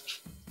Egypt.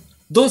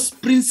 Those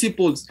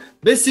principles,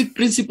 basic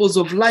principles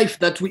of life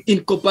that we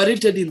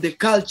incorporated in the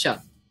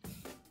culture.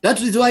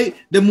 That is why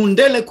the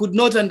Mundele could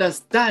not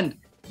understand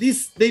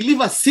this. They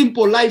live a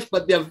simple life,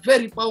 but they are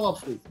very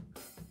powerful.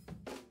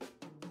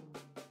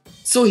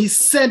 So he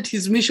sent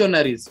his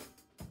missionaries.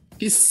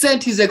 He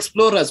sent his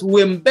explorers who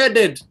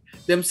embedded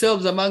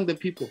themselves among the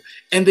people,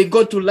 and they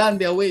got to learn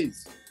their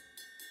ways.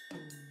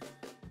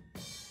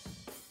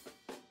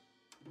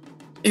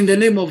 In the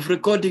name of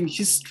recording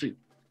history.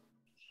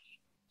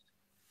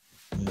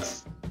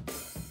 Yes.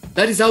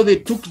 That is how they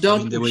took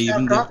down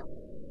NYAGA.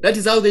 That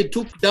is how they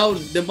took down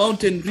the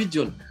mountain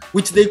region,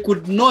 which they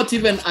could not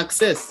even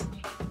access.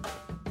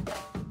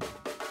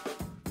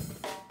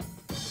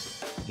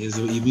 Yes,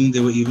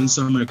 there were even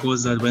some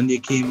records that when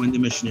the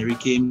missionary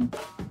came,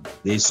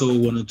 they saw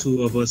one or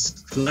two of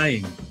us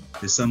flying.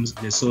 They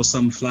saw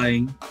some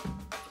flying.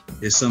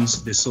 They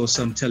saw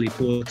some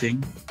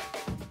teleporting,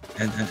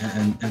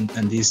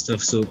 and these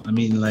stuff. So I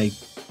mean, like,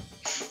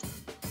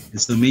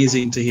 it's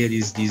amazing to hear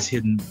these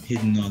hidden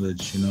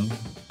knowledge, you know.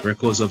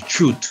 records of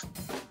truth,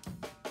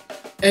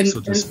 And,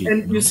 so to speak.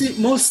 and you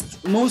see,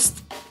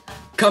 most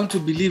come to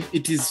believe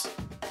it is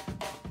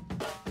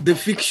the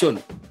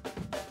fiction.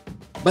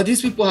 But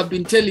these people have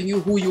been telling you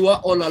who you are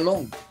all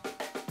along.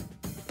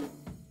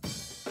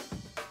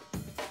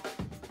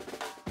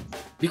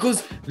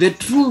 Because the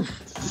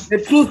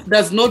truth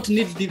does not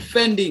need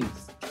defending.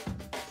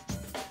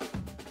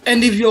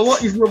 And if you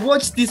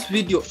watch this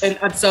video and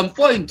at some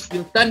point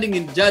you're standing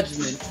in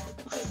judgment,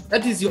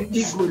 that is your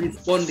ego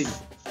responding.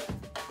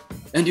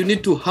 And you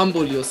need to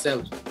humble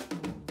yourself.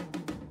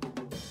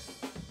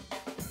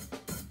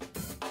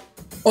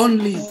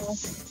 Only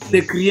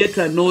the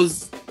Creator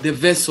knows the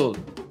vessel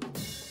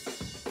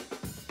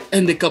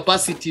and the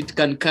capacity it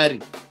can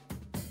carry.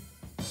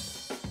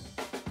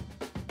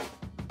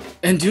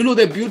 And you know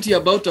the beauty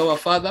about our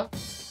Father?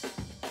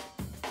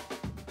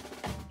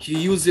 He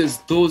uses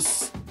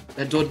those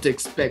that don't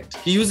expect.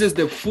 He uses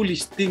the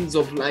foolish things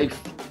of life.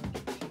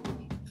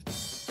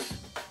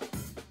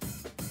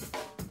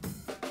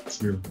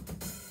 True.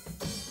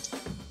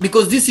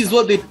 Because this is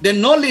what the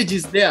knowledge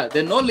is there.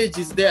 The knowledge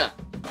is there.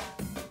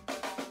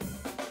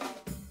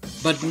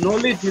 But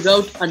knowledge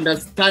without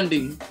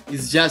understanding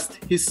is just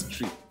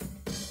history.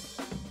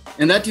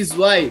 And that is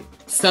why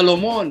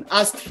Solomon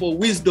asked for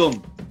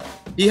wisdom.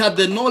 He had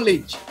the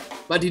knowledge,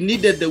 but he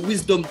needed the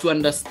wisdom to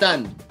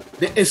understand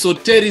the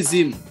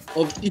esotericism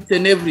of it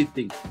and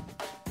everything.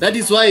 That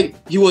is why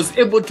he was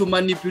able to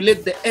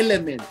manipulate the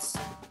elements,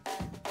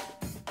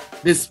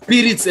 the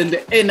spirits and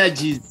the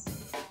energies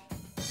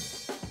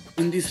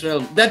in this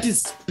realm. That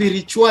is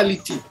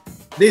spirituality.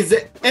 There's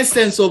the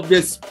essence of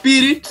the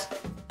spirit,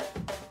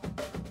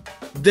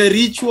 the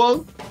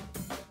ritual,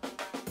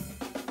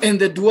 and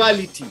the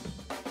duality.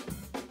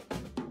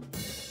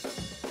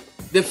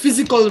 The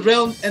physical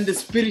realm and the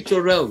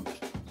spiritual realm.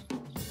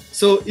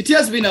 So it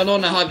has been an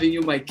honor having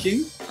you, my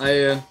king.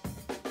 I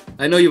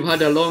know you've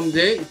had a long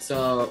day. It's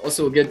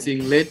also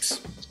getting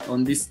late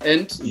on this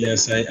end.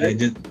 Yes, I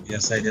did.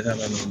 Yes, I did have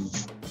a long day.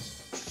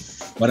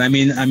 But I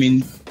mean,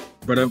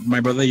 my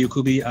brother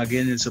Yakubi,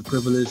 again, it's a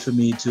privilege for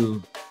me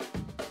to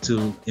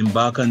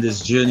embark on this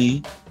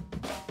journey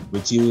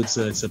with you. It's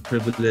a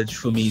privilege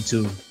for me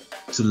to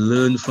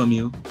learn from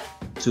you,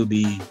 to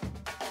be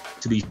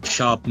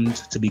sharpened,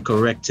 to be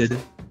corrected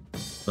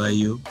by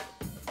you.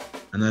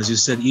 And as you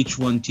said, each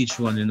one teach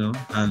one, you know,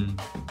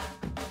 and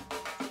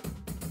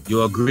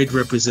you're a great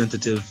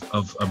representative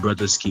of a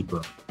brother's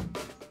keeper.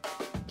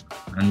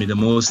 And may the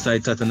Most High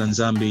TATA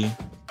Nzambi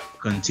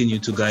continue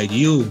to guide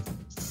you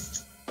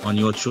on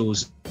your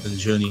chosen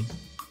journey.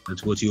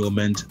 That's what you are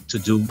meant to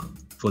do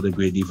for the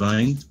great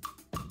divine.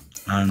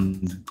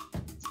 And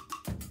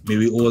may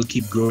we all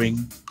keep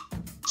growing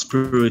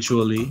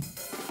spiritually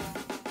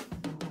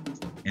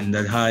in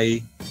that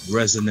high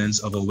resonance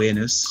of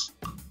awareness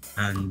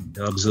and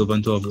the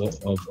observant of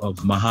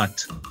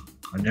Mahat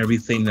and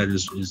everything that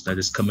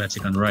is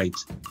chromatic and right.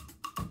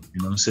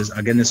 You know, says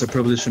again, it's a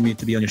privilege for me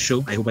to be on your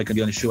show. I hope I can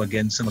be on the show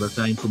again some other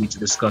time for me to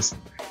discuss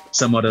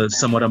some other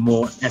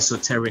more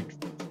esoteric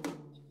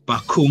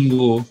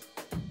MPUNGU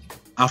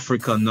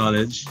African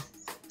knowledge.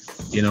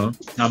 You know,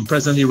 I'm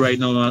presently right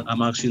now,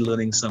 I'm actually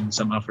learning some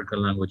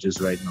African languages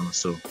right now.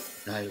 So,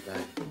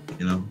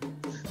 you know,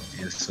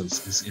 yeah, so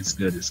it's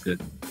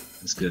good.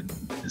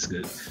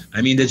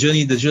 I mean, the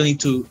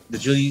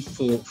journey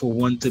for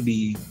one to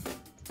be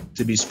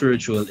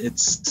spiritual,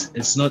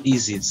 it's not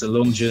easy. It's a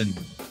long journey,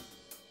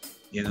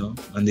 you know,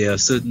 and there are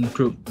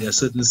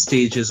certain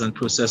stages and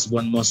process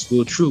one must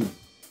go through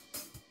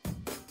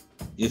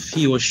if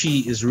he or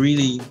she is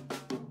really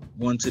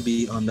want to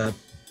be on that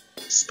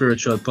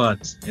spiritual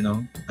path, you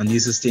know. And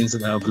these are things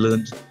that I've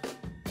learned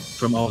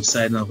from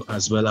outside and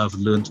as well I've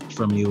learned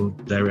from you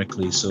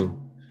directly. So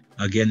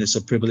again, it's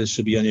a privilege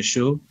to be on your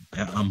show.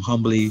 I'm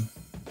humbly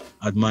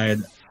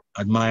admired,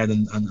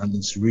 and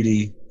it's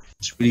really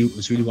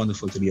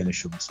wonderful to be on your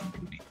show.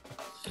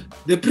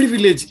 The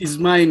privilege is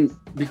mine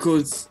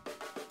because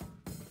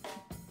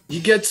he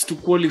gets to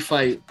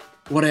qualify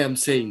what I am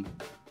saying.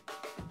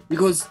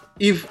 Because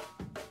if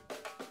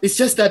it's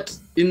just that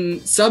in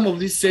some of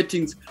these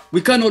settings,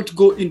 we cannot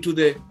go into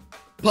the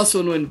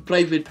personal and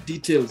private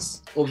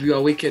details of your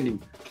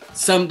awakening,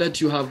 some that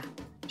you have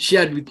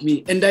shared with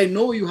me. And I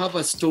know you have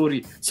a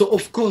story. So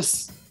of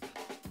course,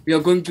 we are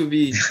going to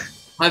be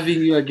having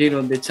you again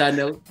on the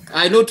channel.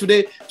 I know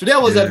today I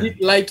was a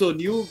bit light on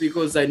you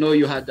because I know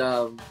you had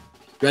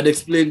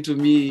explained to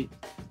me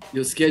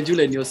your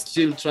schedule and you're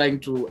still trying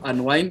to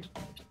unwind.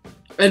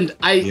 And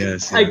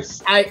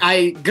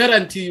I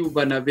guarantee you,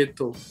 Bana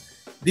Betu,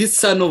 this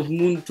son of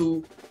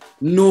Muntu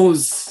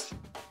knows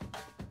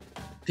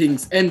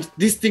things, and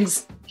these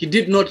things he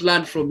did not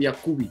learn from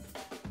Yakubi.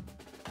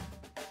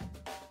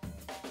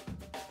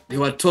 They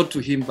were taught to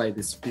him by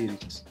the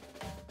Spirit.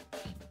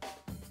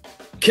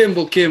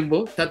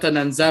 KEMBO, TATA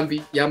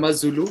Nzambi,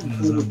 YAMAZULU,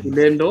 MPUNGU,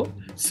 TULENDO,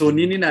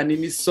 NINI na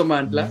NINI,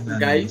 SOMANDLA,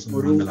 NGAI,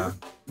 MURUNGU,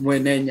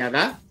 MWENE,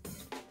 NYAGA.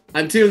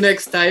 Until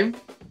next time,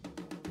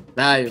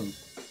 tayo.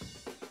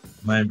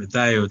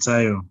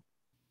 Tayo.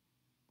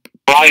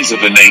 Rise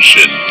of a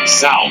nation,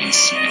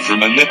 sounds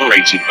from a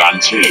liberated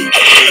Bantu.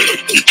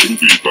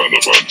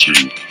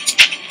 yakubibanabantu.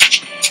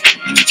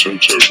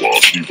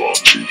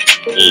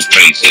 All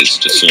praises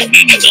to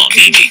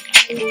NINI.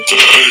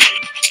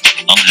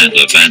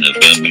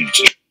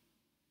 YAMAZULU.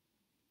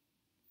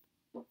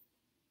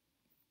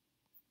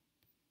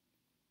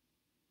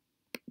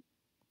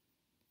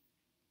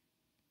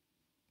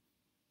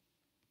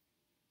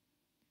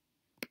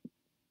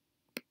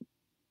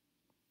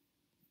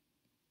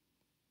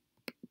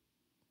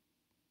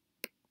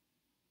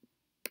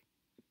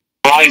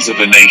 Rise of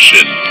a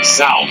nation,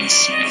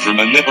 sounds from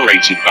a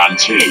liberated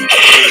Bantu.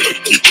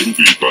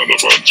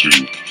 yakubibanabantu.